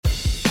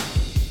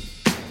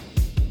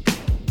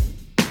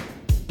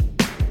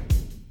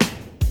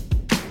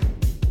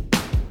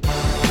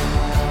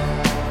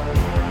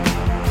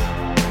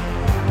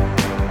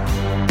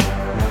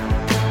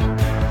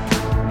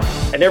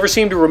never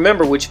seem to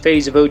remember which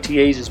phase of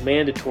OTAs is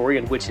mandatory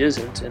and which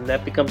isn't, and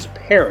that becomes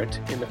apparent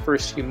in the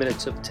first few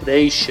minutes of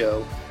today's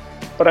show.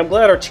 But I'm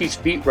glad our Chiefs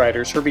beat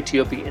writers, Herbie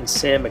Teope and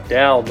Sam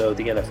McDowell, know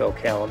the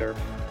NFL calendar.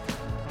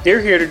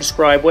 They're here to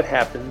describe what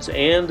happens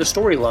and the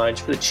storylines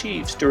for the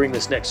Chiefs during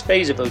this next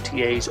phase of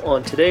OTAs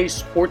on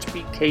today's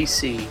SportsBeat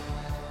KC,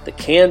 the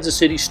Kansas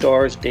City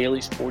Star's daily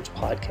sports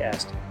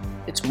podcast.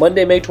 It's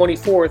Monday, May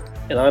 24th,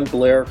 and I'm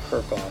Blair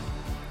Kirkhoff.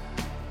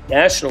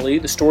 Nationally,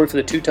 the story for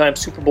the two-time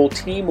Super Bowl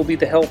team will be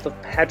the health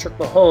of Patrick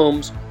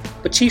Mahomes,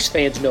 but Chiefs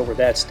fans know where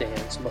that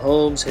stands.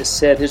 Mahomes has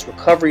said his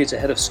recovery is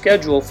ahead of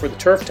schedule for the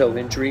turf toe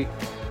injury,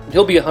 and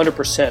he'll be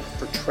 100%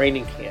 for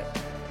training camp.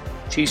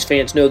 Chiefs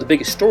fans know the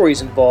biggest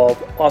stories involve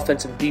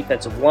offensive and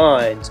defensive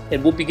lines,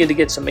 and we'll begin to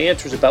get some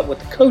answers about what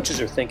the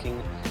coaches are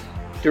thinking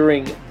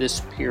during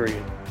this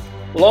period.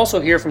 We'll also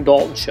hear from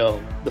Dalton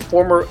Schoen, the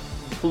former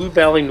Blue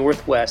Valley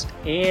Northwest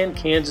and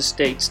Kansas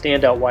State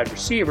standout wide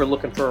receiver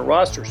looking for a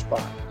roster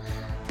spot.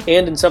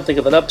 And in something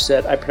of an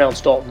upset, I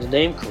pronounced Dalton's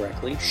name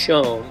correctly,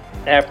 Schoen,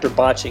 after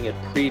botching it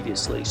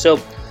previously. So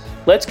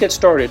let's get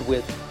started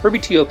with Herbie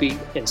Teope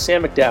and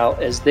Sam McDowell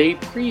as they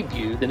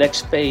preview the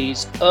next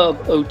phase of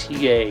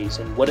OTAs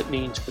and what it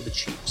means for the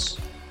Chiefs.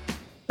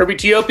 Herbie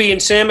Teope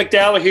and Sam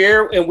McDowell are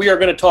here, and we are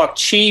going to talk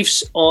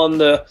Chiefs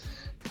we're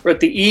at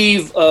the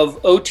eve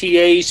of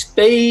OTAs,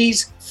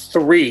 phase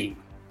 3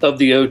 of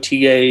the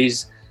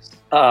OTAs.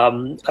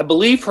 I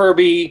believe,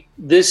 Herbie,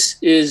 this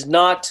is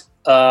not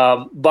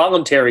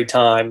voluntary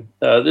time.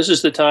 This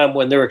is the time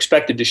when they're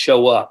expected to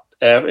show up.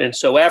 And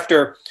so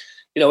after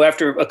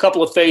a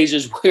couple of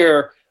phases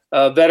where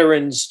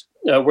veterans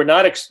were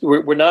not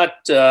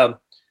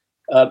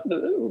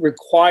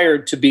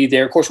required to be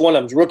there. Of course, one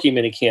of them's rookie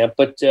minicamp,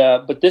 but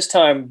this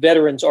time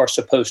veterans are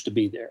supposed to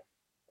be there.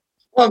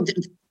 Well,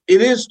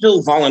 it is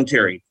still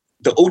voluntary.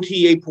 The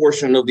OTA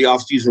portion of the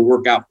off-season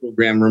workout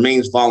program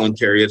remains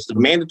voluntary. It's the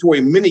mandatory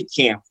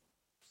minicamp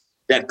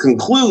that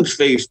concludes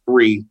phase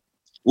 3,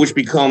 which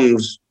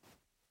becomes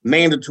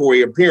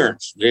mandatory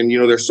appearance. And,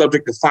 they're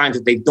subject to fines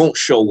if they don't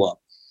show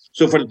up.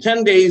 So for the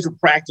 10 days of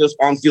practice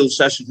on-field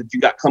sessions that you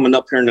got coming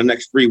up here in the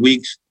next 3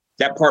 weeks,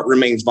 that part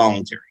remains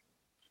voluntary.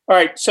 All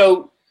right.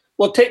 So,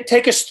 well,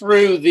 take us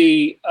through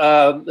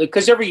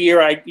because every year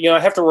I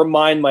have to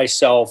remind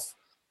myself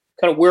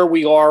kind of where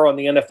we are on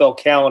the NFL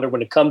calendar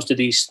when it comes to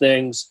these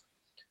things.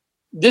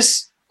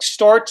 This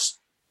starts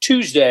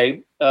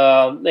Tuesday,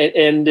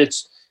 and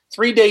it's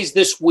 3 days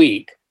this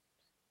week.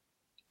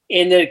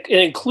 And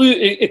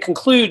it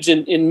concludes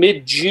in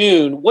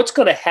mid-June. What's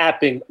going to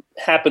happen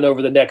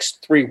over the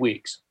next 3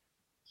 weeks?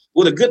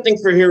 Well, the good thing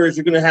for here is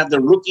you're going to have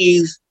the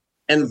rookies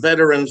and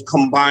veterans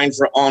combined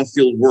for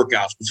on-field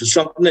workouts, which is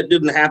something that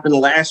didn't happen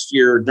last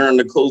year during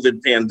the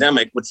COVID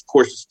pandemic, which, of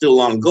course, is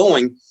still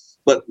ongoing,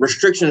 but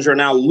restrictions are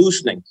now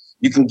loosening.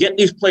 You can get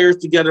these players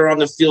together on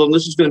the field, and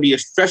this is going to be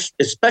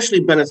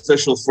especially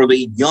beneficial for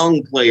the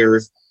young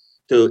players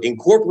to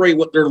incorporate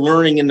what they're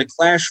learning in the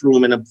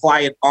classroom and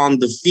apply it on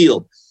the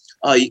field.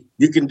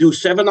 You can do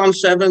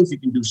 7-on-7s, you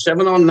can do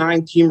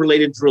 7-on-9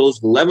 team-related drills,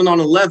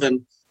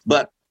 11-on-11,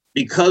 but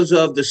because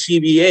of the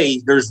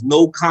CBA, there's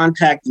no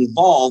contact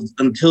involved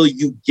until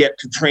you get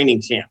to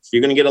training camps.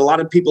 You're going to get a lot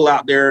of people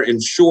out there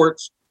in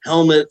shorts,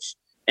 helmets,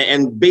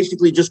 and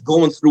basically just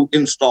going through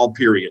install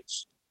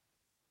periods.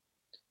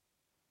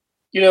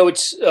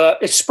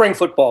 It's spring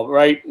football,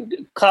 right?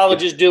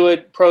 Colleges do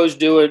it, pros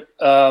do it.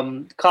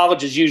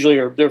 Colleges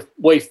usually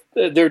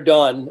they're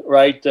done,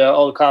 right?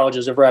 All the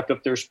colleges have wrapped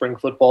up their spring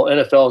football.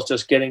 NFL is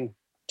just getting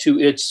to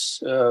its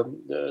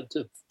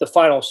the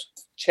final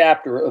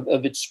chapter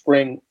of its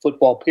spring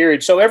football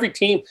period. So every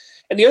team,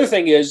 and the other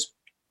thing is,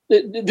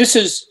 this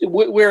is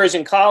whereas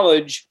in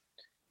college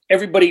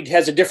everybody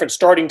has a different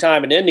starting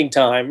time and ending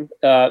time.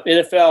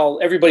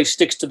 NFL, everybody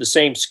sticks to the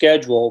same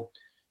schedule.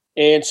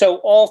 And so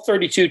all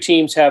 32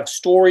 teams have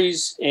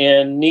stories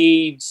and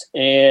needs.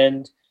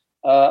 And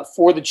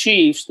for the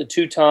Chiefs, the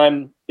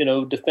two-time,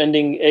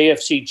 defending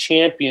AFC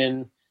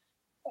champion,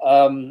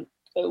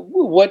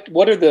 what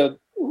are the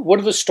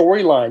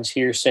storylines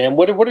here, Sam?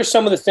 What are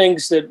some of the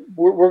things that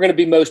we're going to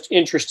be most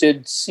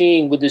interested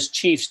seeing with this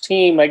Chiefs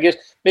team? I guess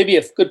maybe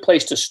a good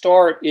place to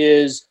start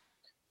is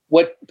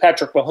what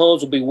Patrick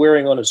Mahomes will be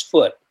wearing on his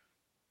foot.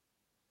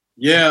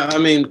 Yeah, I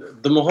mean,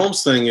 the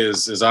Mahomes thing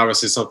is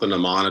obviously something to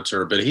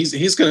monitor, but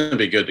he's going to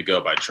be good to go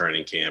by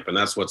training camp, and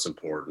that's what's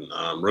important.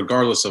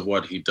 Regardless of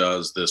what he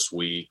does this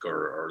week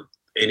or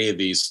any of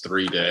these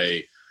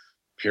 3-day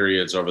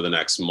periods over the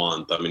next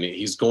month, I mean,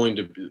 he's going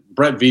to –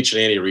 Brett Veach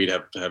and Andy Reid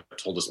have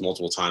told us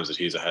multiple times that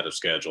he's ahead of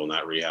schedule in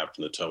that rehab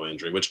from the toe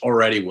injury, which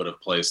already would have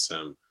placed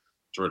him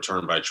to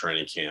return by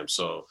training camp.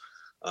 So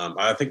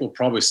I think we'll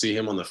probably see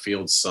him on the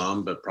field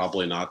some, but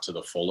probably not to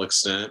the full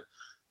extent.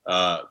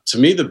 To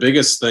me, the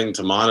biggest thing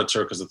to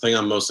monitor, because the thing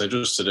I'm most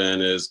interested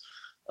in is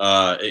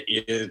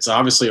it's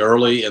obviously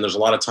early and there's a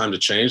lot of time to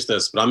change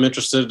this, but I'm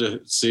interested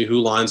to see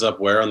who lines up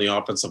where on the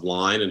offensive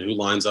line and who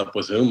lines up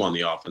with whom on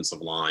the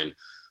offensive line.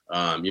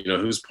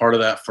 Who's part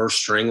of that first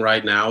string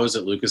right now? Is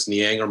it Lucas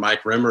Niang or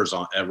Mike Rimmers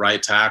at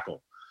right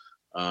tackle?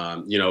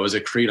 Is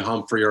it Creed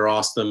Humphrey or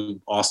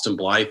Austin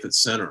Blythe at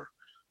center?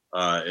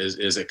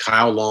 Is it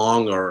Kyle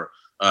Long or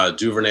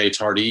Duvernay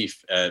Tardif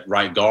at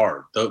right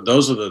guard?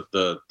 Those are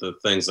the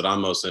things that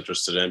I'm most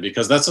interested in,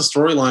 because that's the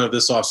storyline of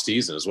this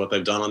offseason, is what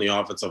they've done on the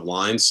offensive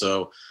line.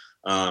 So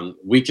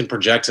we can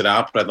project it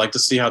out, but I'd like to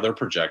see how they're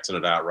projecting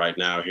it out right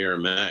now here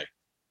in May.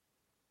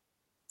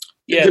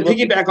 Yeah, to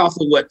piggyback off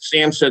of what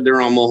Sam said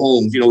there on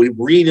Mahomes,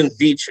 Reed and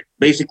Veach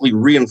basically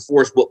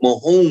reinforced what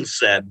Mahomes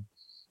said,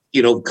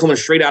 coming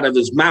straight out of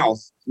his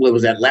mouth. What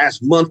was that,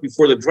 last month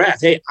before the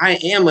draft? Hey, I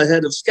am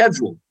ahead of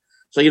schedule.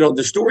 So,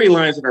 the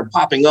storylines that are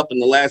popping up in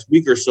the last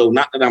week or so,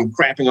 not that I'm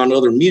crapping on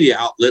other media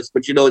outlets,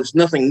 but, it's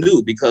nothing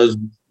new, because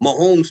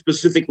Mahomes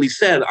specifically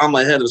said, I'm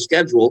ahead of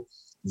schedule.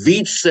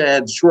 Veach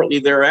said shortly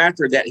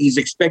thereafter that he's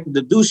expected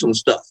to do some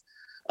stuff.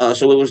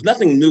 So it was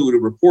nothing new to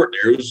report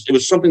there. It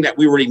was something that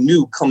we already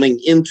knew coming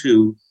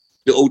into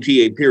the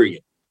OTA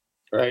period.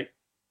 Right.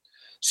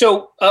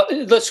 So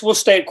we'll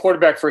stay at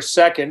quarterback for a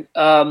second.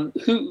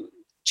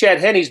 Chad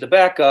Henne's the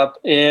backup,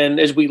 and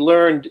as we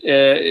learned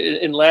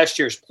in last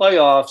year's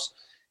playoffs,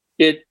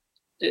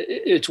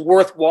 it's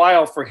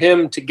worthwhile for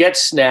him to get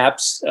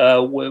snaps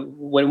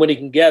when he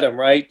can get them,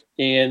 right?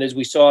 And as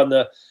we saw in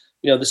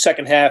the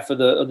second half of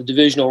the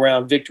divisional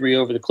round victory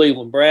over the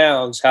Cleveland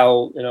Browns,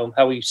 how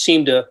he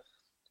seemed to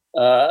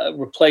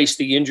replace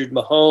the injured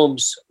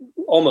Mahomes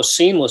almost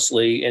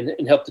seamlessly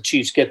and help the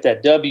Chiefs get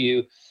that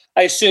W.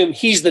 I assume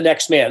he's the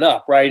next man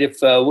up, right? If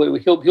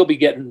he'll be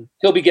getting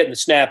the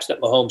snaps that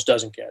Mahomes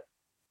doesn't get.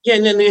 Yeah,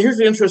 and then here's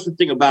the interesting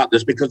thing about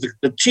this, because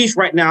the Chiefs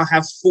right now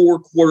have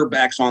 4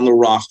 quarterbacks on the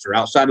roster.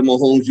 Outside of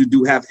Mahomes, you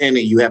do have Henne,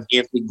 you have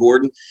Anthony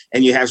Gordon,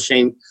 and you have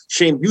Shane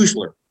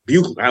Buechler.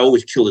 I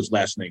always kill his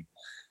last name.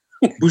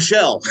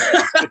 Buechele.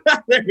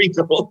 There we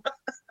go.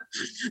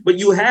 But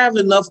you have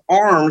enough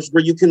arms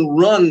where you can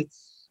run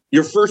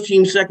your first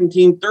team, second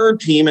team, third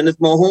team. And if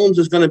Mahomes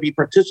is going to be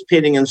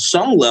participating in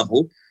some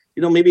level,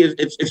 maybe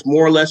it's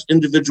more or less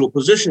individual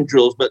position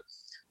drills, but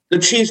the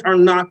Chiefs are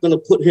not going to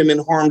put him in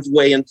harm's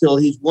way until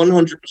he's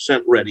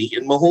 100% ready.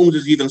 And Mahomes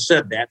has even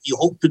said that. He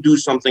hoped to do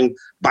something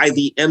by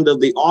the end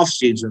of the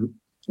offseason,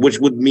 which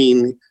would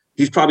mean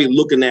he's probably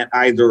looking at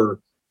either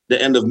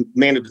the end of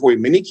mandatory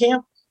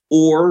minicamp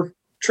or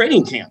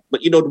training camp.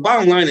 But, the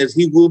bottom line is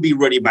he will be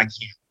ready by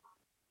camp.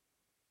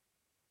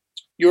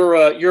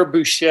 Your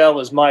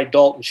Buechele is my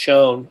Dalton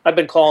Schoen. I've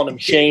been calling him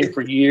Shane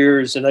for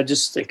years, and I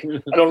just think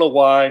I don't know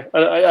why.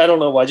 I don't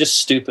know why. Just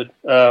stupid.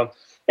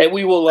 And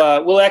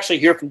we'll actually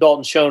hear from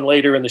Dalton Schoen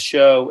later in the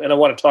show, and I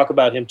want to talk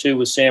about him too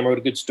with Sam. I wrote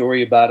a good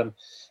story about him.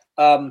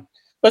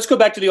 Let's go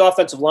back to the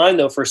offensive line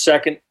though for a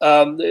second.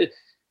 The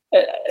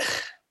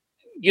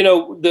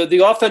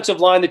offensive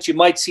line that you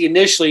might see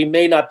initially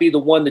may not be the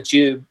one that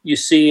you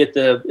see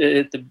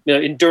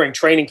during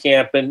training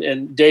camp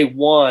and day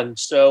one.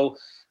 So.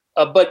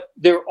 But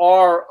there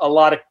are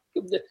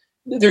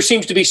there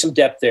seems to be some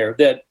depth there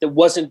that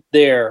wasn't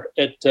there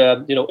during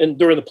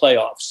the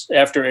playoffs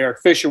after Eric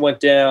Fisher went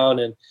down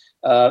and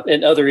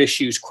other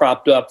issues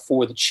cropped up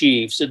for the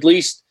Chiefs. At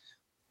least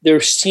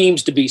there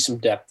seems to be some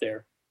depth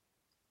there.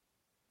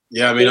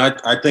 Yeah, I mean,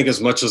 I think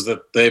as much as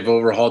that they've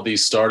overhauled the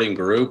starting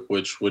group,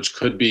 which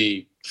could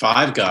be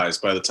 5 guys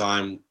by the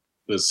time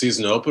the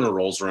season opener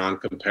rolls around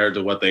compared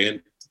to what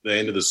they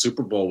ended the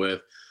Super Bowl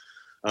with.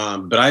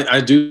 But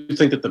I do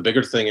think that the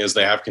bigger thing is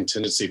they have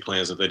contingency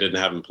plans that they didn't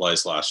have in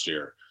place last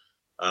year.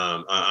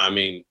 I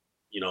mean,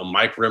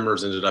 Mike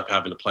Rimmers ended up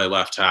having to play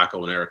left tackle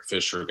when Eric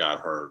Fisher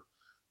got hurt.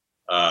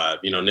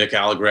 Nick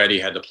Allegretti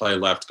had to play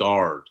left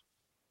guard.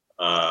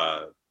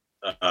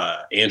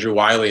 Andrew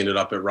Wiley ended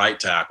up at right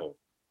tackle.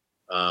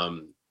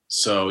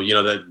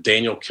 That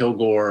Daniel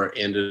Kilgore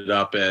ended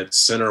up at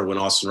center when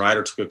Austin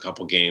Ryder took a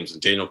couple games,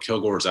 and Daniel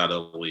Kilgore's out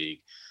of the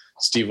league.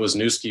 Steve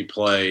Wisniewski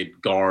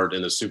played guard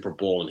in the Super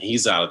Bowl, and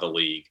he's out of the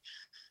league.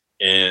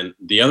 And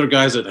the other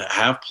guys that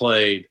have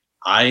played,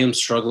 I am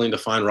struggling to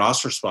find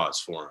roster spots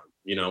for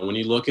them. When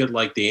you look at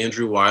like the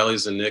Andrew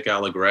Wileys and Nick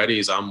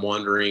Allegrettis, I'm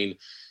wondering,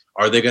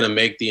 are they going to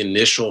make the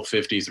initial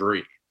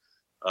 53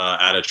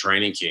 at a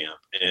training camp?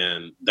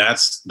 And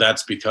that's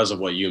because of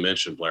what you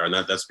mentioned, Blair, and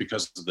that's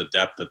because of the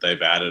depth that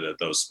they've added at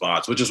those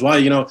spots, which is why,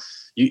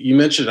 you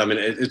mentioned, I mean,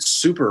 it's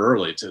super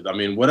early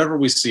whatever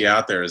we see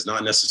out there is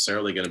not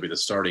necessarily going to be the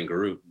starting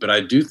group, but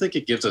I do think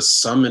it gives us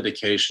some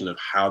indication of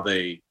how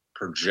they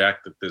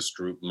project that this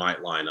group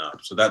might line up.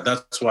 So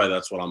that's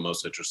what I'm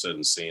most interested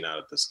in seeing out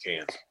at this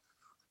camp.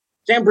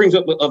 Sam brings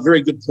up a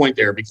very good point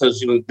there,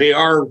 because you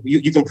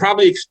can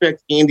probably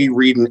expect Andy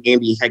Reid and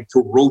Andy Heck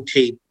to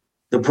rotate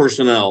the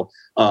personnel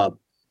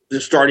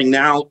starting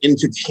now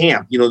into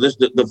camp.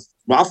 The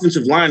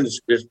offensive line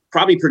is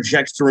probably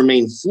projects to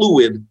remain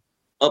fluid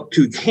up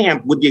to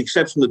camp, with the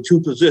exception of 2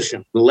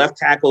 positions. The left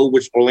tackle,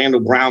 which Orlando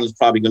Brown is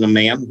probably going to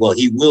man. Well,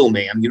 he will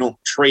man. You don't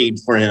trade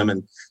for him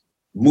and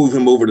move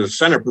him over to the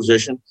center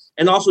position.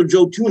 And also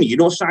Joe Thuney. You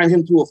don't sign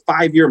him to a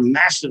 5-year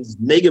massive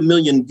mega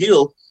million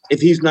deal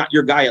if he's not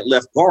your guy at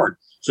left guard.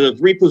 So the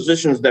 3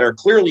 positions that are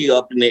clearly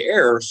up in the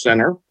air: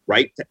 center,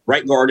 right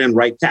guard, and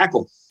right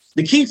tackle.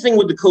 The key thing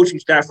with the coaching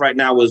staff right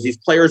now is these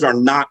players are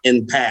not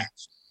in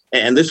pads.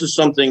 And this is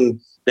something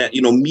that,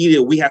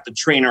 media, we have to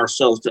train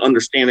ourselves to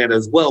understand that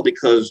as well,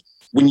 because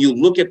when you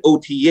look at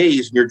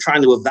OTAs and you're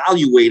trying to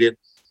evaluate it,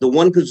 the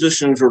one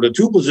positions or the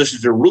two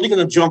positions that are really going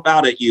to jump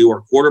out at you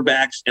are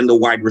quarterbacks and the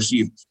wide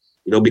receivers,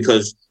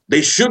 because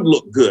they should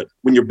look good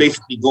when you're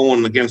basically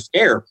going against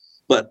air.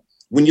 But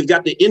when you've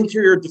got the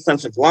interior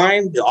defensive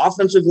line, the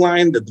offensive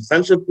line, the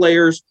defensive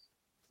players,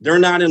 they're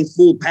not in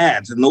full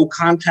pads and no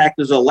contact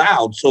is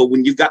allowed. So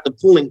when you've got the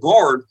pulling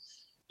guard,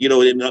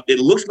 it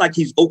looks like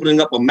he's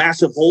opening up a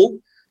massive hole.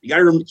 You got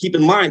to keep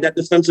in mind that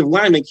defensive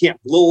lineman can't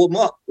blow him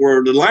up,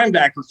 or the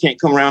linebacker can't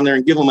come around there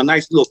and give him a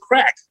nice little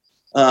crack.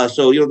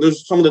 So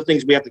there's some of the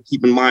things we have to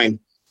keep in mind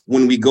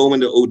when we go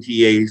into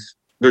OTAs.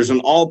 There's an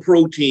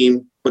all-pro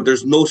team, but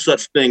there's no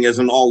such thing as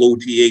an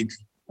all-OTA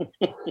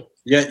team.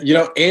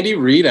 Yeah, Andy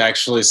Reid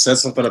actually said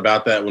something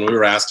about that when we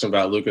were asking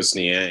about Lucas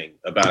Niang,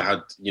 about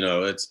how,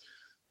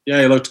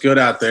 he looked good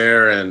out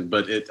there,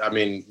 but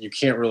you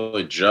can't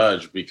really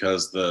judge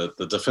because the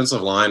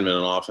defensive linemen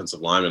and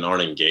offensive linemen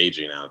aren't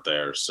engaging out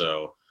there.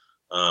 So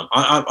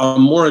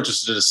I'm more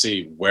interested to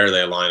see where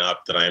they line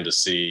up than I am to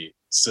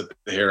sit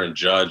here and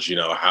judge,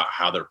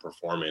 how they're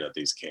performing at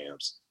these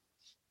camps.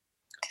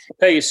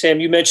 Hey, Sam,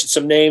 you mentioned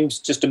some names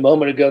just a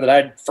moment ago that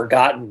I'd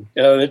forgotten.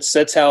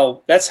 That's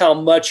how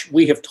much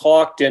we have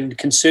talked and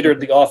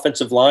considered the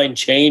offensive line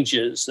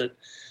changes. That,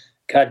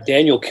 God,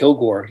 Daniel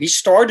Kilgore, he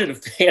started a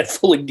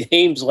handful of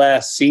games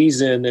last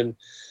season, and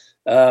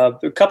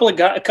a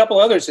couple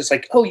others. It's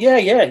like, oh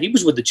yeah, he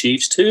was with the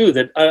Chiefs too.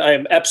 That I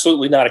am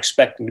absolutely not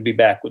expecting to be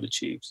back with the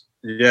Chiefs.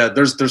 Yeah,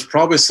 there's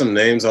probably some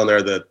names on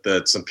there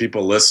that some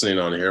people listening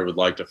on here would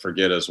like to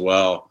forget as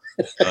well.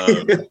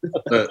 But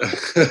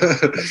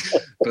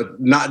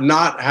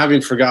not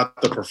having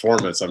forgot the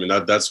performance. I mean,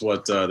 that's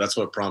what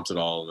prompted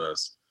all of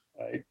this.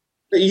 Right.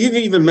 You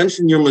didn't even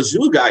mention your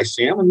Mizzou guy,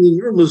 Sam. I mean,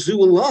 you're a Mizzou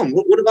alum.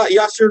 What about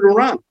Yasser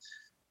Durant?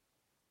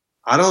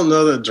 I don't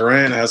know that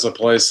Durant has a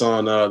place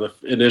on the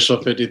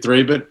initial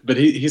 53, but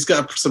he's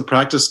got some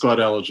practice squad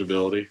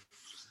eligibility.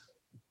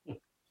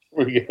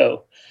 There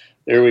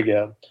we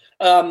go.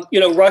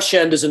 Rush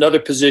end is another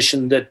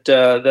position that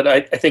I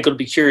think it'll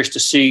be curious to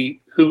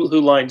see who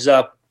lines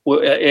up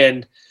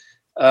and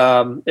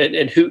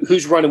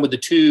who's running with the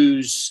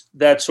twos,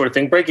 that sort of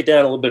thing. Break it down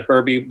a little bit,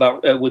 Herbie,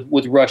 about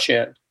with rush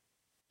end.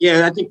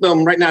 Yeah, I think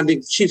right now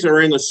the Chiefs are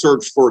in the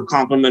search for a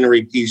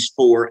complimentary piece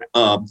for,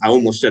 I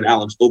almost said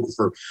Alex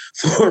Okafor,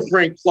 for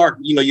Frank Clark.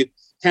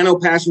 Tano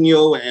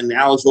Passanio and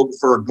Alex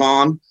Okafor are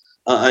gone.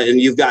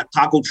 And you've got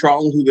Taco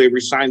Charlton, who they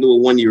re-signed to a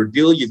one-year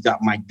deal. You've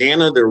got Mike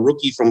Dana, their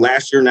rookie from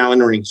last year, now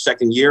entering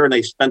second year. And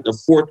they spent a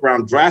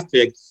fourth-round draft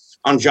pick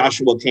on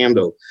Joshua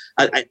Kamdo.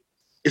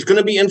 It's going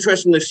to be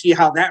interesting to see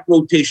how that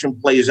rotation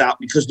plays out,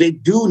 because they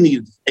do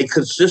need a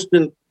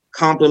consistent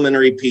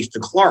complementary piece to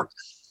Clark.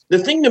 The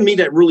thing to me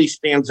that really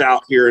stands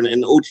out here in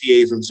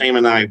OTAs, and Sam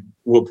and I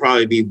will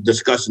probably be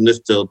discussing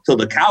this till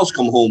the cows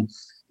come home,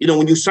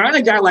 when you sign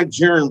a guy like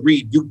Jarran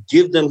Reed, you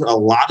give them a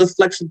lot of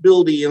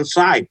flexibility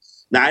inside.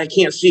 Now, I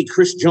can't see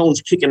Chris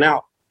Jones kicking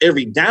out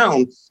every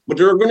down, but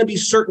there are going to be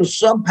certain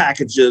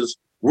sub-packages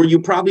where you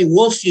probably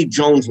will see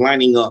Jones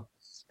lining up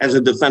as a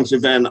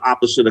defensive end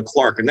opposite of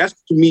Clark. And that,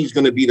 to me, is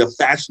going to be the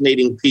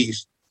fascinating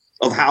piece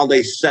of how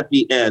they set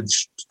the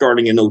edge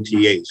starting in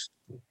OTAs.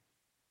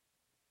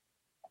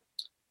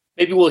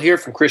 Maybe we'll hear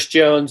from Chris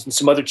Jones and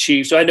some other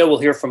Chiefs. I know we'll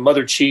hear from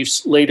other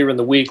Chiefs later in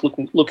the week.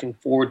 Looking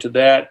forward to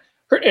that.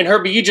 And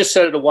Herbie, you just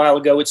said it a while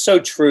ago. It's so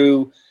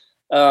true.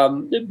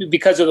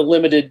 Because of the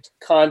limited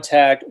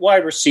contact,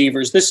 wide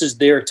receivers, this is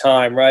their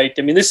time, right?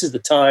 I mean, this is the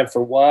time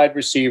for wide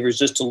receivers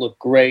just to look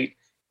great.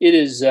 It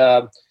is,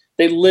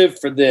 they live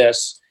for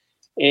this.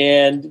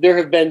 And there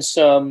have been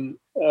some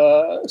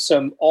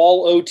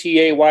all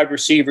OTA wide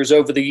receivers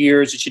over the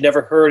years that you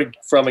never heard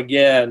from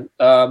again.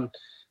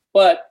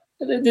 But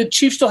the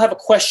Chiefs still have a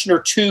question or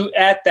two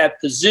at that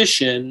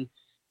position.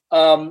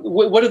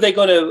 What are they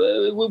going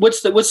to?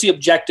 What's the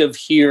objective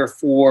here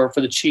for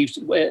the Chiefs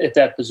at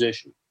that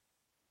position?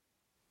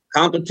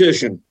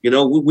 Competition.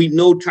 We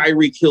know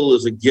Tyreek Hill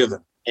is a given,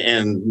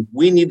 and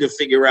we need to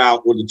figure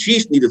out, or the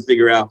Chiefs need to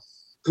figure out,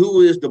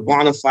 who is the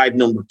bona fide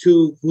number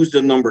two, who's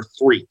the number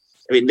three.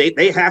 I mean,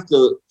 they have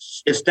to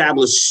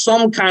establish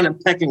some kind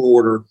of pecking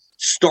order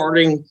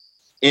starting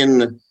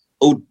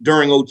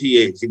during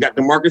OTAs. You got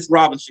DeMarcus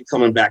Robinson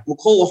coming back.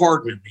 Mecole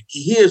Hardman,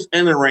 he is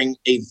entering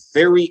a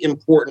very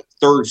important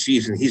third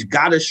season. He's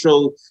got to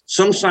show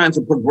some signs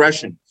of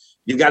progression.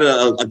 You've got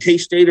a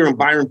K-Stater and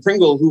Byron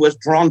Pringle, who has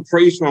drawn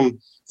praise from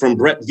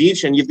Brett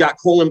Veach, and you've got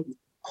Cornell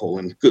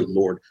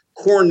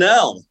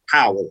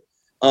Powell,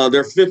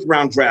 their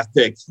fifth-round draft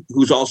pick,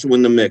 who's also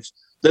in the mix.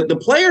 The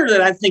player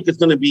that I think is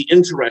going to be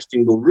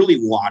interesting to really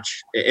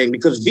watch, and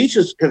because Veach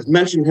has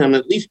mentioned him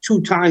at least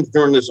 2 times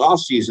during this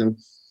offseason,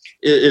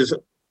 is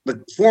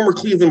the former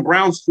Cleveland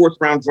Browns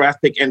fourth-round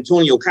draft pick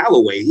Antonio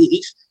Callaway.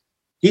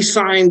 He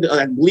signed,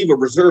 I believe, a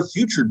reserve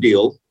future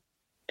deal,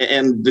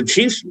 and the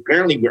Chiefs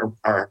apparently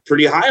are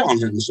pretty high on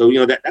him. So,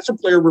 that's a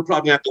player we're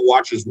probably going to have to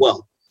watch as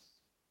well.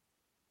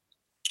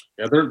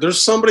 Yeah,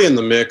 there's somebody in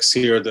the mix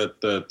here that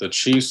the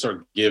Chiefs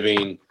are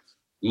giving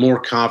more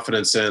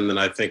confidence in than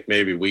I think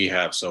maybe we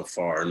have so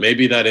far. And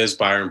maybe that is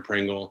Byron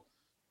Pringle.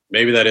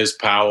 Maybe that is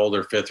Powell,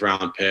 their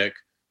 5th-round pick.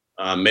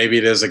 Maybe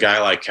it is a guy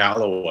like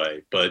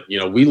Callaway. But,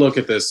 we look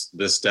at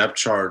this depth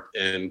chart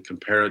and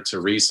compare it to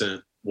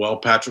recent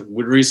Patrick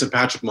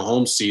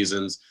Mahomes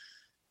seasons,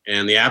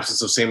 and the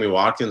absence of Sammy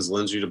Watkins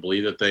lends you to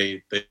believe that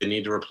they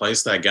need to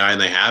replace that guy, and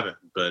they haven't.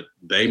 But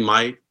they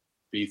might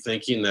be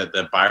thinking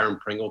that Byron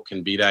Pringle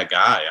can be that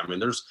guy. I mean,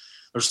 there's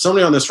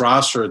somebody on this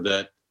roster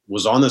that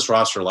was on this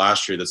roster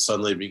last year that's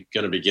suddenly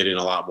going to be getting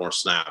a lot more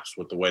snaps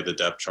with the way the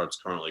depth chart's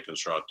currently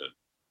constructed.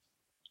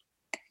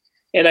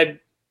 And I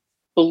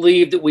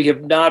believe that we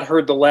have not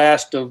heard the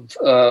last of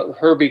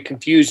Herbie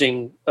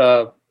confusing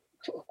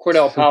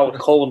Cordell Powell with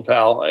Colin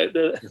Powell.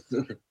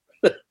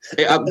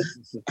 Hey,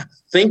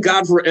 thank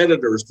God for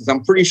editors, because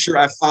I'm pretty sure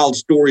I filed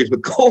stories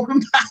with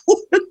Colin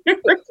Powell.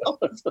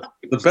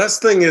 The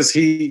best thing is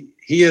he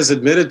has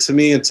admitted to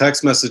me in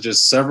text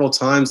messages several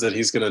times that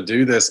he's going to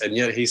do this, and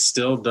yet he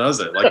still does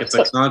it. Like, it's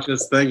a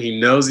conscious thing. He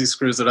knows he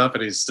screws it up,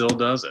 and he still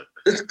does it.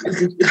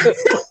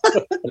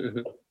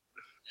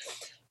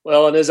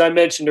 Well, and as I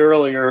mentioned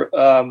earlier,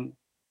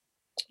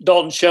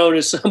 Dalton Schoen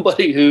is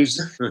somebody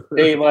whose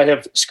name I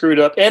have screwed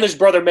up, and his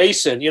brother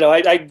Mason.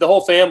 The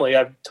whole family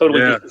I've totally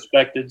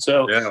disrespected.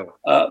 So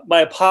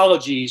my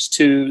apologies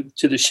to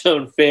the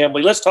Schoen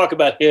family. Let's talk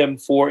about him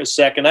for a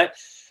second.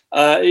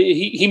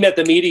 He met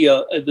the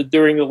media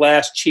during the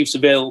last Chiefs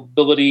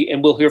availability,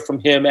 and we'll hear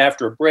from him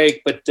after a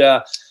break.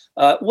 But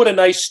what a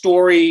nice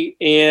story,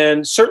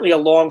 and certainly a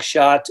long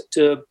shot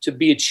to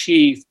be a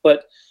Chief.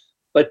 But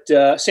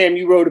Sam,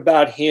 you wrote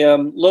about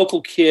him,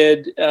 local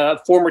kid,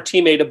 former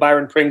teammate of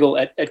Byron Pringle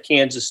at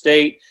Kansas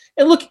State.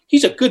 And look,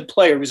 he's a good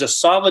player. He's a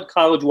solid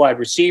college wide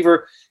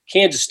receiver.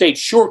 Kansas State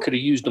sure could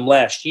have used him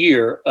last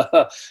year.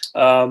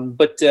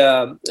 But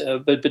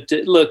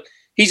look,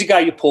 he's a guy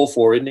you pull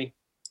for, isn't he?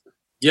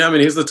 Yeah, I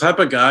mean, he's the type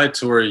of guy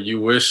to where you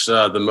wish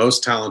the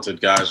most talented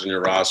guys on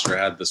your roster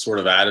had the sort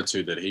of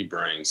attitude that he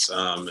brings.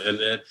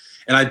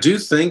 And I do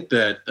think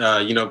that,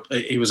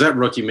 he was at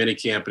rookie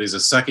minicamp, but he's a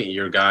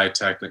second-year guy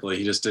technically.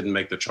 He just didn't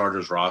make the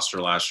Chargers roster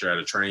last year at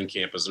a training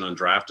camp as an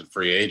undrafted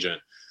free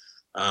agent.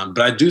 But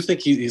I do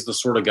think he's the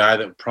sort of guy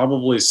that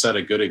probably set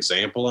a good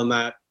example in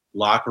that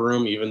locker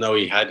room, even though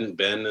he hadn't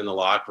been in the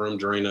locker room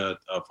during a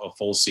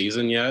full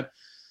season yet,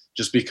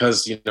 just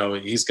because,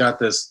 he's got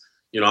this –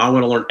 I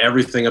want to learn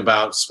everything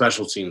about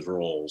special teams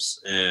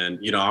roles. And,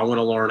 I want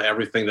to learn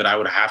everything that I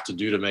would have to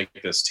do to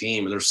make this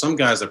team. And there's some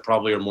guys that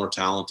probably are more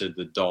talented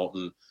than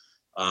Dalton,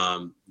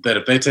 that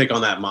if they take on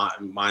that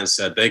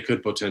mindset, they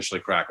could potentially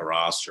crack a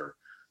roster.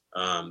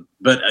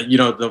 But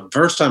the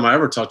first time I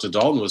ever talked to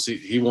Dalton was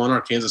he won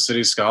our Kansas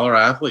City Scholar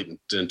Athlete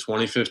in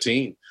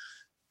 2015.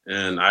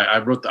 And I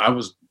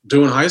was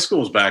doing high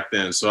schools back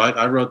then. So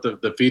I wrote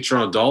the feature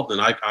on Dalton,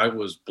 and I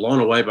was blown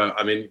away by,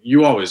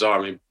 you always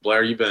are.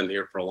 Blair, you've been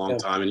here for a long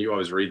time, and you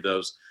always read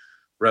those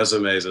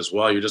resumes as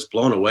well. You're just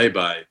blown away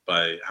by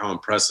how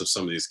impressive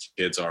some of these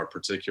kids are,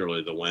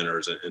 particularly the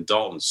winners. And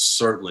Dalton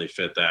certainly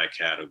fit that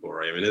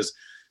category. His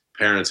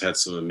parents had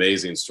some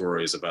amazing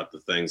stories about the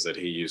things that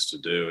he used to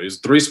do. He was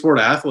a 3-sport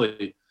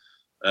athlete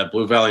at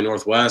Blue Valley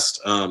Northwest.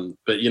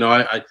 But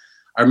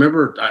I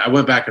remember I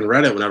went back and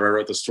read it whenever I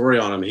wrote the story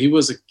on him. He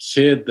was a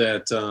kid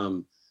that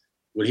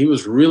when he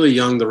was really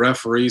young, the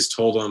referees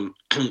told him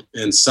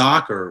in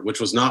soccer, which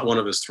was not one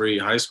of his 3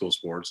 high school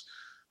sports,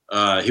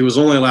 he was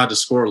only allowed to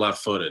score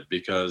left-footed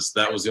because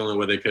that was the only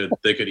way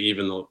they could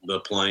even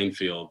the playing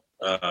field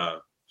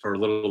for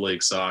Little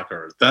League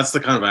soccer. That's the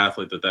kind of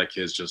athlete that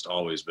kid's just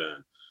always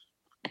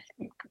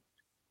been.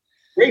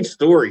 Great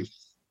story.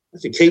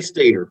 That's a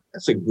K-Stater.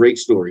 That's a great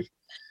story.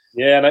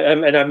 Yeah,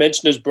 and I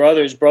mentioned his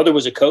brother. His brother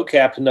was a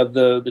co-captain of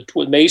the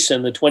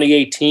Mason, the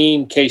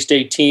 2018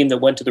 K-State team that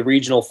went to the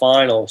regional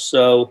final.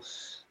 So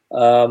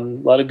a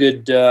lot of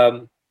good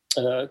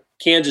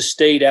Kansas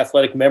State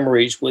athletic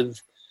memories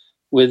with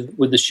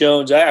the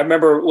Schoens. I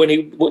remember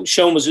when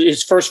Schoen was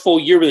his first full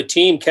year with the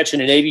team, catching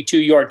an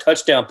 82-yard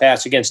touchdown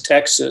pass against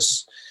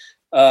Texas,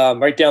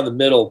 right down the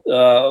middle.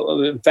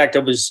 In fact, I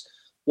was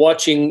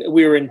watching,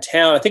 we were in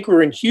town, I think we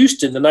were in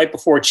Houston the night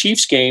before a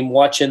Chiefs game,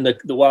 watching the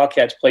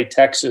Wildcats play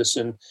Texas,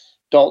 and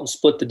Dalton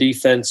split the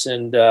defense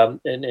and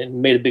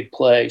made a big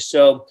play.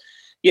 So,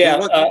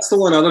 yeah. That's the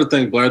one other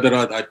thing, Blair,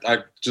 that I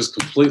just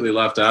completely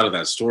left out of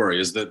that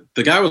story is that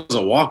the guy was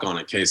a walk-on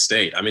at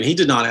K-State. He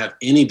did not have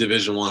any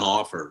Division I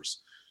offers.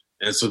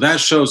 And so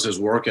that shows his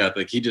work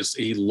ethic.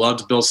 He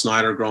loved Bill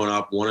Snyder growing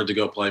up, wanted to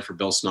go play for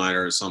Bill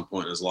Snyder at some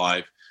point in his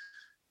life.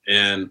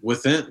 And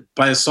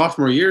by his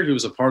sophomore year, he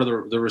was a part of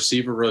the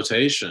receiver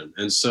rotation.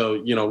 And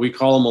so, we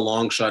call him a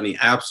long shot, and he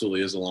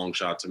absolutely is a long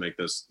shot to make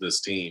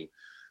this team.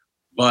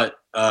 But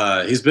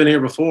he's been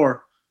here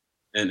before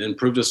and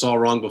proved us all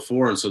wrong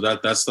before. And so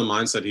that's the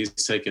mindset he's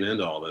taken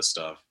into all this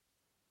stuff.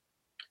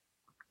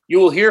 You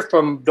will hear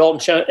from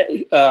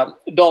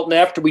Dalton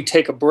after we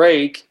take a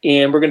break,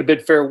 and we're going to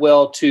bid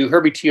farewell to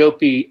Herbie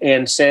Teope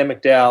and Sam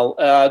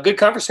McDowell. Good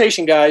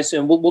conversation, guys,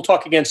 and we'll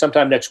talk again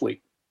sometime next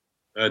week.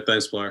 All right,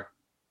 thanks, Blair.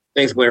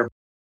 Thanks, Blair.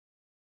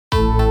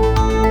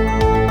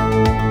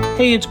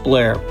 Hey, it's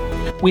Blair.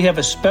 We have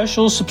a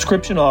special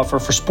subscription offer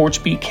for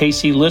SportsBeat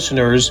KC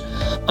listeners,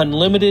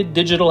 unlimited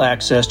digital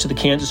access to the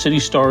Kansas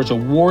City Star's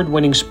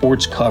award-winning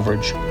sports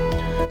coverage.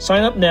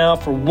 Sign up now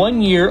for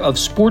 1 year of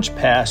Sports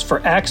Pass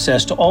for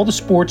access to all the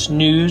sports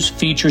news,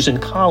 features,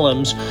 and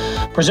columns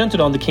presented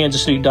on the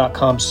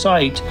kansascity.com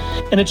site,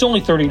 and it's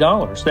only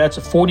 $30. That's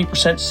a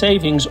 40%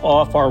 savings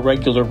off our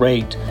regular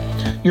rate.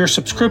 Your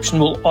subscription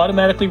will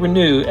automatically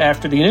renew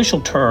after the initial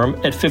term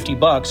at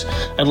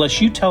 $50 unless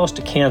you tell us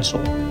to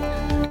cancel.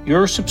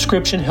 Your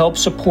subscription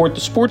helps support the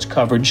sports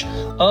coverage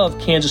of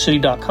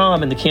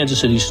kansascity.com and the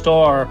Kansas City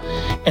Star,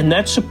 and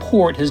that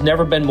support has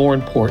never been more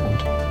important.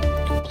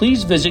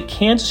 Please visit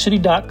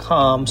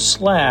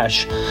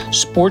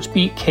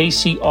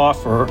kansascity.com/SportsBeatKC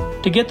offer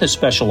to get this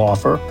special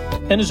offer.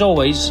 And as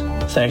always,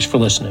 thanks for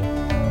listening.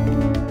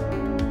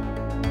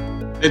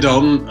 Hey,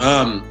 Dalton.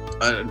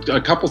 A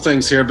couple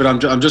things here, but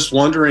I'm just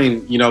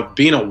wondering,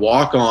 being a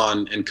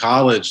walk-on in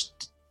college,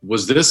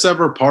 was this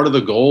ever part of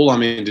the goal? I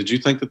mean, did you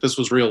think that this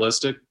was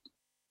realistic?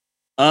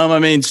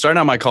 Starting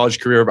out my college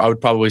career, I would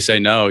probably say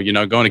no.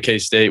 Going to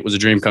K-State was a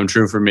dream come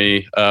true for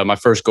me. My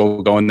first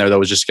goal going there, though,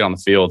 was just to get on the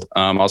field.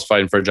 I was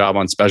fighting for a job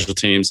on special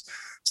teams,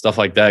 stuff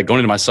like that. Going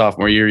into my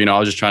sophomore year, I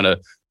was just trying to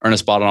earn a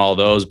spot on all of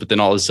those. But then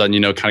all of a sudden,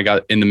 kind of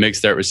got in the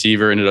mix there at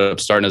receiver, ended up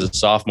starting as a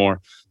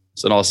sophomore.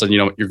 So then all of a sudden,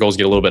 your goals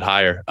get a little bit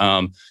higher.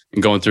 And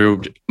going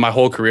through my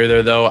whole career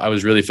there, though, I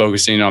was really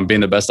focusing on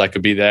being the best I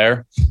could be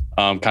there.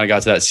 Kind of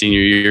got to that senior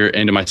year,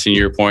 into my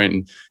senior year point,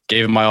 and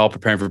gave it my all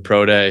preparing for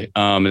pro day.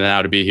 And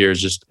now to be here is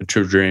just a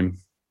true dream.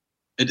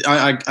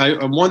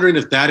 I'm wondering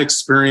if that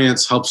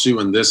experience helps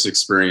you in this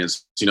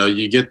experience.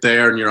 You get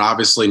there and you're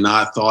obviously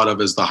not thought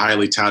of as the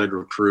highly touted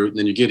recruit. And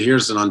then you get here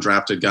as an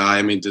undrafted guy.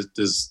 I mean,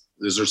 is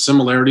there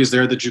similarities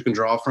there that you can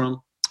draw from?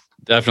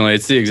 Definitely.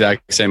 It's the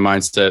exact same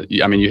mindset.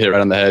 I mean, you hit it right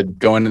on the head.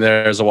 Going in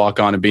there as a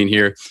walk-on and being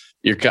here,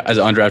 you're as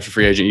an undrafted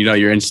free agent,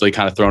 you're instantly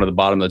kind of thrown to the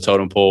bottom of the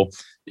totem pole.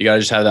 You got to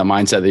just have that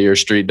mindset that you're a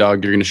street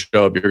dog. You're going to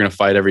show up. You're going to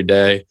fight every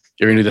day.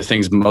 You're going to do the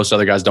things most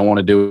other guys don't want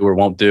to do or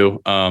won't do.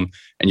 And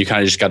you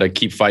kind of just got to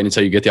keep fighting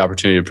until you get the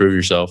opportunity to prove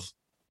yourself.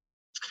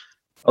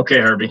 Okay,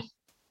 Herbie.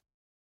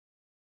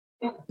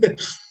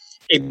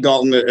 Hey,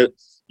 Dalton,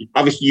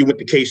 obviously you went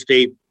to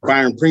K-State.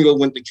 Byron Pringle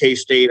went to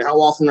K-State.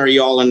 How often are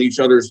you all in each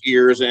other's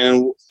ears?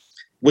 And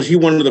was he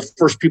one of the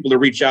first people to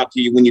reach out to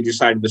you when you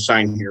decided to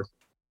sign here?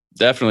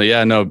 Definitely.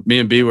 Yeah, no, me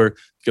and B were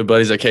good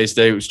buddies at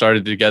K-State. We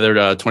started together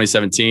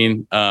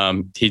 2017.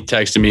 He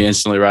texted me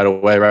instantly right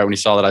away, right when he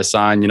saw that I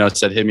signed,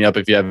 said, hit me up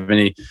if you have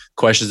any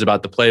questions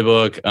about the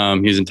playbook.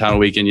 He was in town a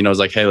weekend, was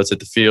like, hey, let's hit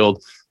the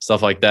field,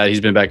 stuff like that. He's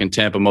been back in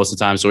Tampa most of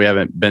the time, so we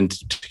haven't been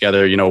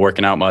together,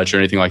 working out much or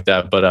anything like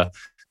that. But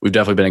we've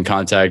definitely been in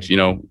contact.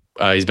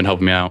 He's been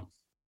helping me out.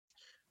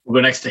 We'll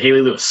go next to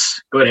Haley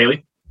Lewis. Go ahead,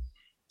 Haley.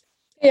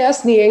 I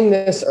asked Niang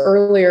this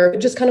earlier.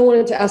 Just kind of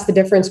wanted to ask the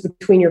difference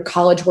between your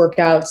college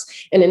workouts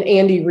and an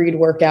Andy Reid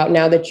workout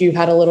now that you've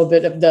had a little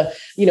bit of the,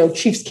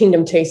 Chiefs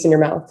Kingdom taste in your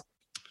mouth.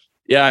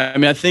 Yeah, I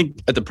mean, I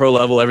think at the pro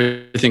level,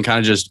 everything kind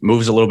of just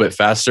moves a little bit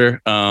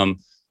faster.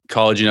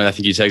 College, I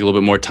think you take a little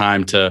bit more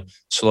time to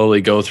slowly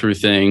go through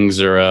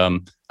things or,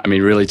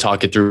 really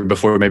talk it through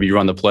before maybe you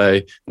run the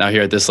play. Now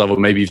here at this level,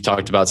 maybe you've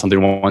talked about something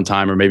one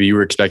time, or maybe you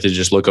were expected to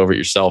just look over it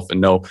yourself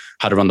and know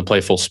how to run the play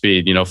full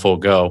speed, full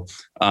go.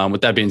 With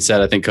that being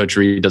said, I think Coach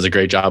Reid does a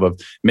great job of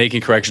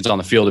making corrections on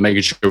the field and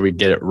making sure we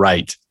get it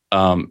right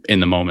in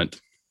the moment.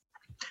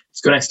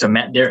 Let's go next to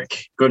Matt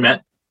Derrick. Go ahead,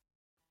 Matt.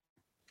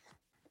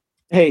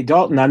 Hey,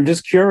 Dalton, I'm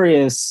just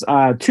curious,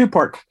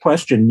 two-part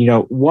question.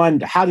 One,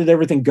 how did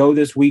everything go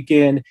this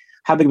weekend?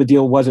 How big of a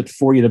deal was it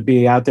for you to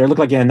be out there? It looked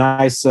like you had a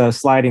nice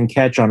sliding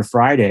catch on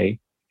Friday.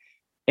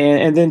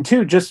 And then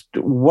two, just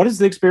what is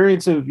the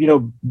experience of,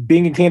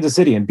 being in Kansas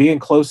City and being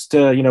close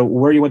to,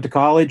 where you went to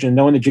college and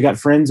knowing that you got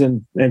friends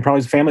and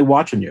probably family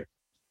watching you?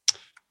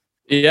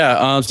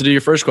 Yeah. So to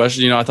your first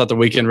question, I thought the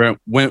weekend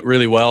went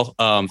really well.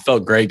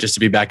 Felt great just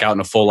to be back out in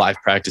a full live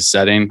practice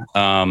setting.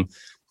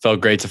 Felt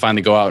great to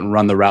finally go out and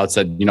run the routes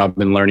that, I've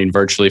been learning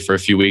virtually for a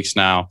few weeks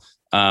now.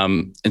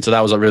 And so that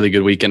was a really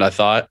good weekend, I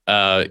thought.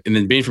 And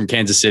then being from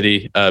Kansas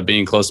City,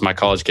 being close to my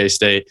college,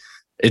 K-State,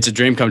 it's a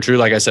dream come true,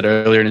 like I said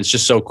earlier, and it's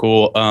just so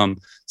cool.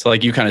 So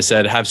like you kind of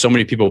said, have so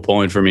many people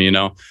pulling for me,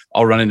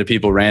 I'll run into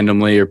people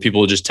randomly or people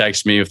will just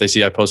text me if they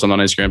see I post something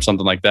on Instagram,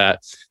 something like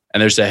that.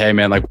 And they say, hey,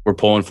 man, like we're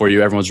pulling for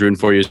you. Everyone's rooting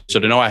for you. So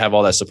to know I have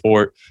all that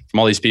support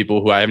from all these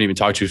people who I haven't even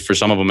talked to for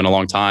some of them in a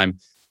long time,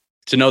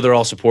 to know they're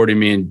all supporting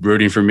me and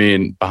rooting for me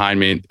and behind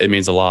me, it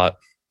means a lot.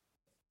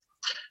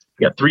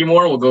 We got three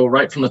more. We'll go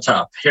right from the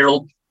top.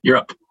 Harold, you're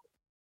up.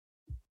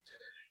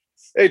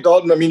 Hey,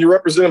 Dalton, you're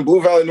representing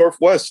Blue Valley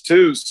Northwest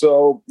too.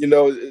 So,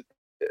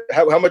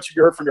 how much have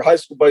you heard from your high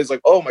school buddies?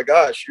 Like, oh my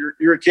gosh,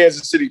 you're a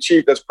Kansas City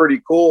Chief. That's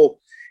pretty cool.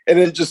 And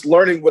then just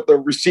learning with the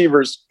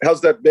receivers,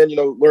 how's that been,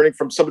 learning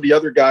from some of the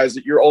other guys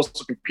that you're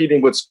also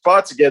competing with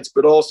spots against,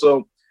 but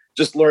also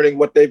just learning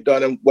what they've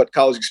done and what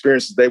college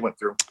experiences they went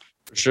through.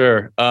 For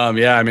sure.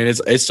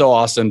 It's so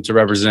awesome to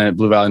represent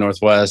Blue Valley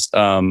Northwest.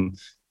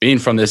 being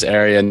from this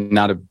area and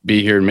now to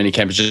be here in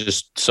minicamp is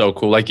just so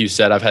cool. Like you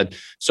said, I've had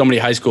so many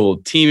high school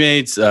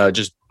teammates,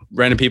 just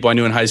random people I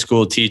knew in high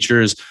school,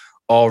 teachers,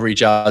 all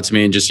reach out to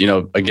me and just,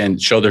 again,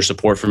 show their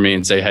support for me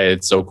and say, hey,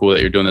 it's so cool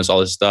that you're doing all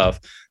this stuff.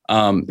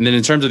 And then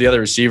in terms of the other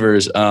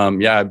receivers,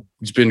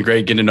 it's been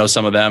great getting to know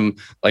some of them.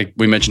 Like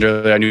we mentioned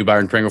earlier, I knew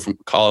Byron Pringle from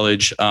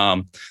college.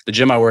 The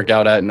gym I work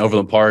out at in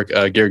Overland Park,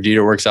 Garrett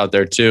Dieter works out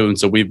there too. And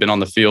so we've been on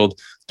the field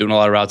doing a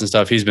lot of routes and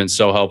stuff. He's been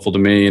so helpful to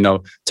me,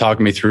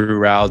 talking me through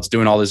routes,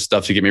 doing all this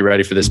stuff to get me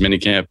ready for this mini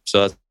camp.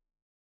 So that's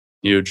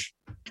huge.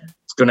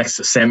 Let's go next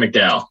to Sam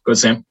McDowell. Go ahead,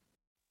 Sam.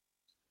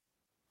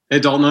 Hey,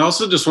 Dalton, I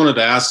also just wanted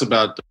to ask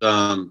about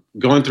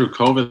going through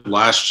COVID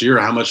last year,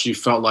 how much you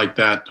felt like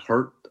that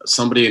hurt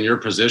somebody in your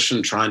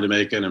position trying to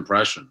make an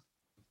impression.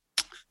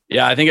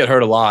 Yeah, I think it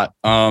hurt a lot.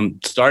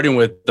 Starting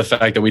with the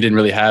fact that we didn't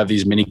really have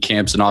these mini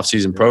camps and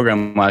off-season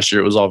program last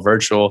year. It was all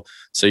virtual.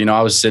 So,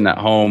 I was sitting at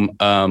home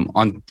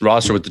on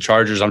roster with the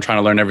Chargers. I'm trying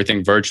to learn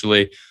everything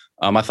virtually.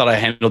 I thought I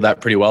handled that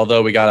pretty well,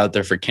 though. We got out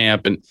there for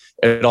camp, and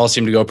it all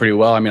seemed to go pretty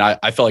well. I mean,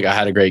 I felt like I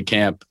had a great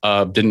camp.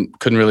 Couldn't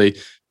really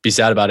be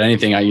sad about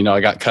anything. I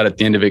got cut at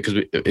the end of it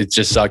because it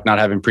just sucked not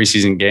having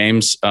preseason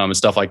games and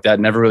stuff like that.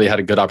 Never really had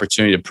a good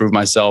opportunity to prove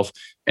myself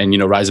and,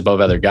 rise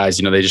above other guys.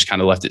 They just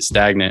kind of left it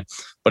stagnant.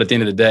 But at the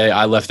end of the day,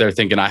 I left there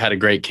thinking I had a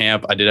great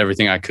camp. I did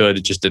everything I could.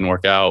 It just didn't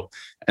work out.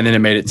 And then it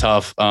made it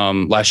tough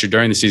last year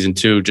during the season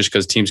too, just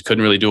because teams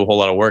couldn't really do a whole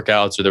lot of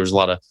workouts, or there was a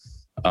lot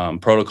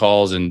of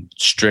protocols and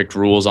strict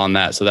rules on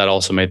that. So that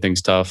also made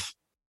things tough.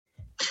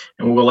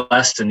 And we'll go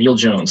last to Neil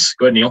Jones.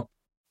 Go ahead, Neil.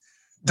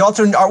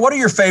 Dalton, what are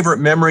your favorite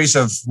memories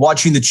of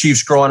watching the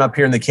Chiefs growing up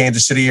here in the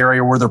Kansas City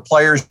area? Were there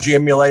players you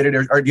emulated,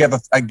 or do you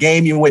have a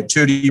game you went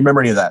to? Do you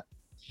remember any of that?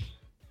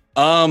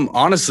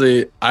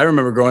 Honestly, I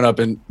remember growing up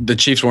and the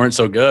Chiefs weren't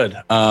so good.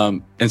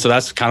 And so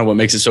that's kind of what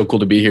makes it so cool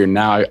to be here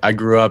now. I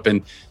grew up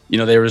and,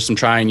 there were some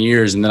trying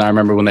years. And then I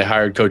remember when they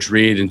hired Coach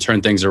Reed and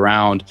turned things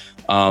around,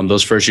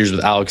 those first years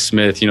with Alex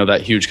Smith,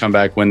 that huge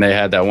comeback when they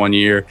had that 1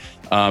 year.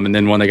 And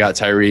then when they got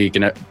Tyreek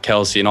and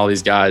Kelsey and all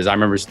these guys, I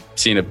remember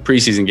seeing a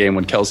preseason game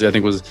when Kelsey, I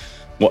think, was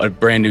a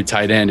brand new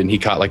tight end, and he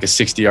caught like a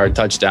 60-yard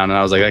touchdown. And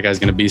I was like, that guy's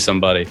going to be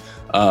somebody.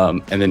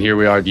 And then here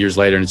we are years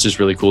later, and it's just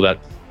really cool that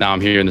now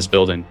I'm here in this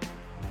building.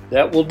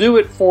 That will do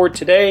it for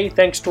today.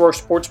 Thanks to our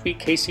SportsBeat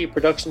KC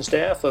production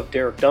staff of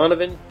Derek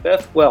Donovan,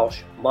 Beth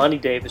Welsh, Monty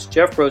Davis,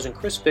 Jeff Rosen,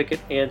 Chris Pickett,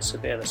 and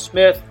Savannah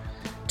Smith.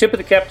 Tip of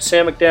the cap to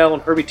Sam McDowell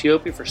and Herbie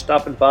Teope for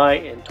stopping by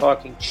and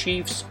talking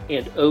Chiefs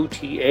and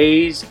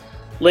OTAs.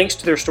 Links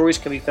to their stories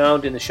can be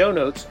found in the show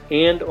notes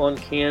and on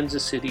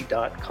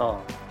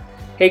kansascity.com.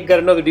 Hey, got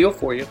another deal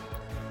for you.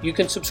 You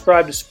can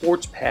subscribe to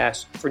Sports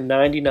Pass for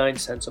 99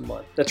 cents a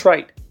month. That's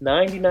right,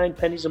 99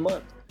 pennies a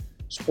month.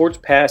 Sports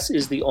Pass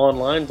is the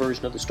online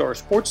version of the Star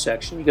Sports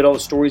section. You get all the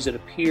stories that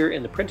appear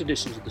in the print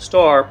editions of the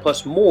Star,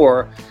 plus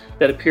more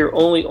that appear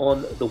only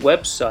on the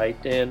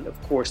website, and of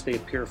course they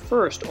appear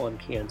first on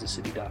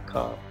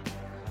kansascity.com.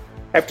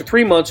 After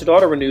 3 months, it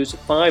auto-renews at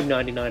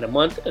 $5.99 a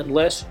month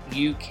unless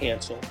you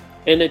cancel.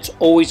 And it's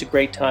always a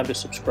great time to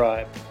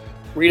subscribe.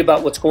 Read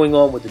about what's going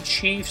on with the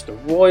Chiefs, the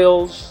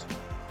Royals.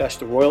 Gosh,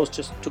 the Royals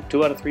just took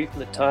 2 out of 3 from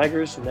the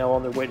Tigers and now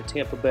on their way to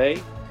Tampa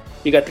Bay.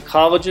 You got the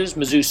colleges,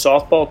 Mizzou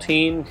softball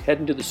team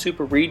heading to the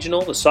Super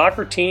Regional, the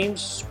soccer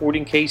teams,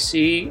 Sporting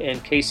KC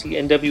and KC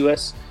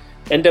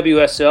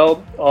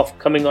NWSL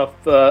coming off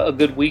a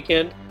good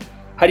weekend.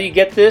 How do you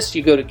get this?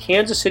 You go to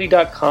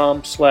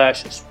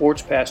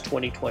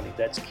kansascity.com/SportsPass2020.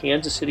 That's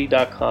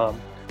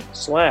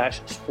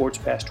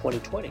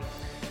kansascity.com/SportsPass2020. Do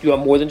you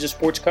want more than just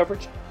sports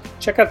coverage?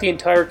 Check out the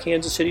entire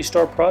Kansas City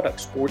Star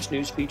product, sports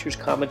news, features,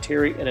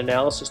 commentary, and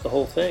analysis, the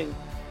whole thing.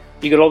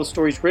 You get all the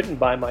stories written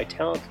by my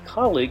talented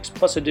colleagues,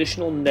 plus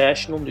additional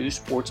national news,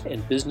 sports,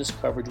 and business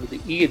coverage with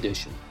the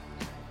e-edition.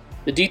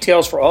 The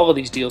details for all of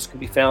these deals can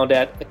be found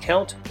at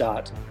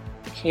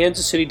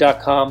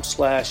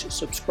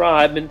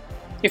account.kansascity.com/subscribe. And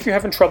if you're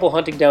having trouble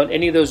hunting down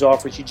any of those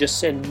offers, you just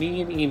send me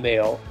an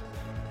email,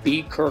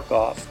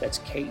 bkerkhoff, that's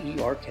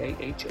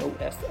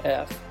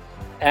KERKHOFF,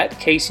 at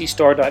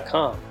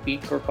kcstar.com,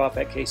 bkerkhoff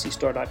at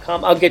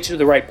kcstar.com. I'll get you to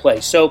the right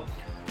place. So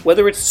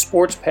whether it's the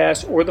Sports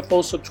Pass or the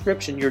full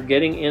subscription, you're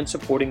getting and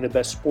supporting the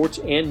best sports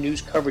and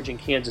news coverage in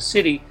Kansas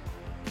City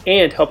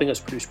and helping us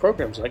produce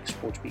programs like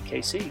SportsBeat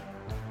KC.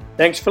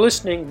 Thanks for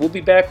listening. We'll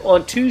be back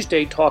on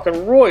Tuesday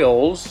talking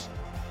Royals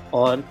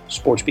on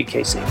SportsBeat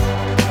KC.